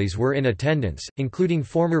families were in attendance, including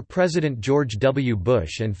former President George W.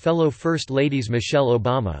 Bush and fellow First Ladies Michelle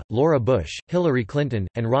Obama, Laura Bush, Hillary Clinton,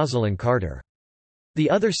 and Rosalind Carter. The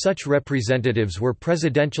other such representatives were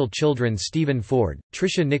presidential children Stephen Ford,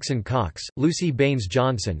 Tricia Nixon Cox, Lucy Baines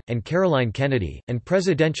Johnson, and Caroline Kennedy, and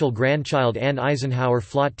presidential grandchild Ann Eisenhower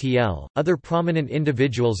Flott TL. Other prominent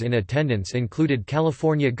individuals in attendance included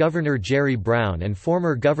California Governor Jerry Brown and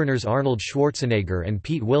former governors Arnold Schwarzenegger and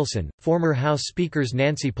Pete Wilson, former House Speakers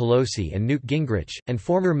Nancy Pelosi and Newt Gingrich, and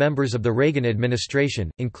former members of the Reagan administration,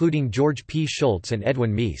 including George P. Shultz and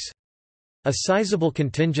Edwin Meese. A sizable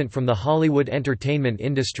contingent from the Hollywood entertainment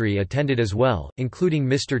industry attended as well, including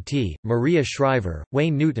Mr. T, Maria Shriver,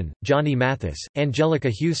 Wayne Newton, Johnny Mathis, Angelica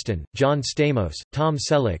Houston, John Stamos, Tom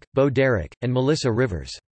Selleck, Bo Derek, and Melissa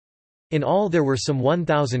Rivers. In all there were some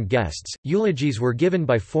 1,000 guests. Eulogies were given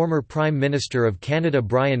by former Prime Minister of Canada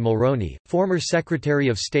Brian Mulroney, former Secretary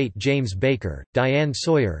of State James Baker, Diane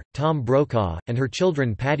Sawyer, Tom Brokaw, and her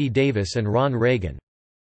children Patty Davis and Ron Reagan.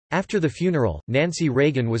 After the funeral, Nancy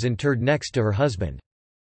Reagan was interred next to her husband.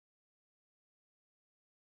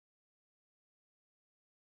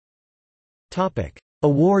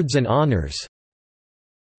 Awards and honors.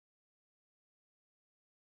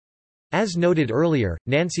 As noted earlier,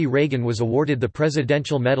 Nancy Reagan was awarded the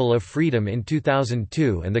Presidential Medal of Freedom in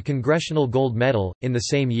 2002 and the Congressional Gold Medal, in the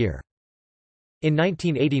same year. In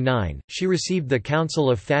 1989, she received the Council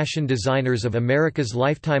of Fashion Designers of America's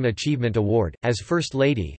Lifetime Achievement Award. As First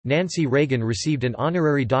Lady, Nancy Reagan received an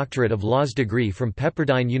honorary doctorate of laws degree from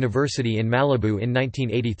Pepperdine University in Malibu in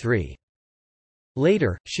 1983.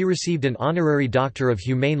 Later, she received an honorary Doctor of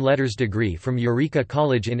Humane Letters degree from Eureka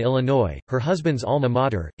College in Illinois, her husband's alma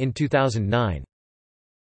mater, in 2009.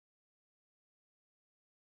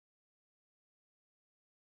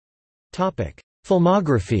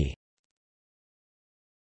 Filmography.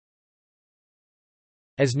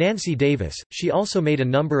 As Nancy Davis, she also made a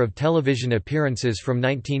number of television appearances from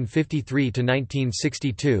 1953 to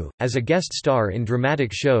 1962, as a guest star in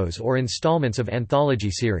dramatic shows or installments of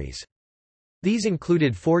anthology series. These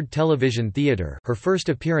included Ford Television Theater. Her first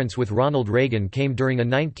appearance with Ronald Reagan came during a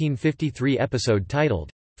 1953 episode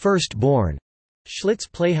titled, Firstborn. Schlitz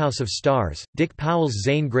Playhouse of Stars, Dick Powell's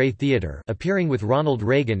Zane Grey Theater, appearing with Ronald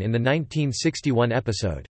Reagan in the 1961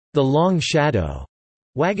 episode, The Long Shadow.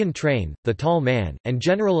 Wagon Train, The Tall Man, and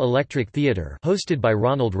General Electric Theater hosted by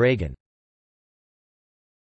Ronald Reagan.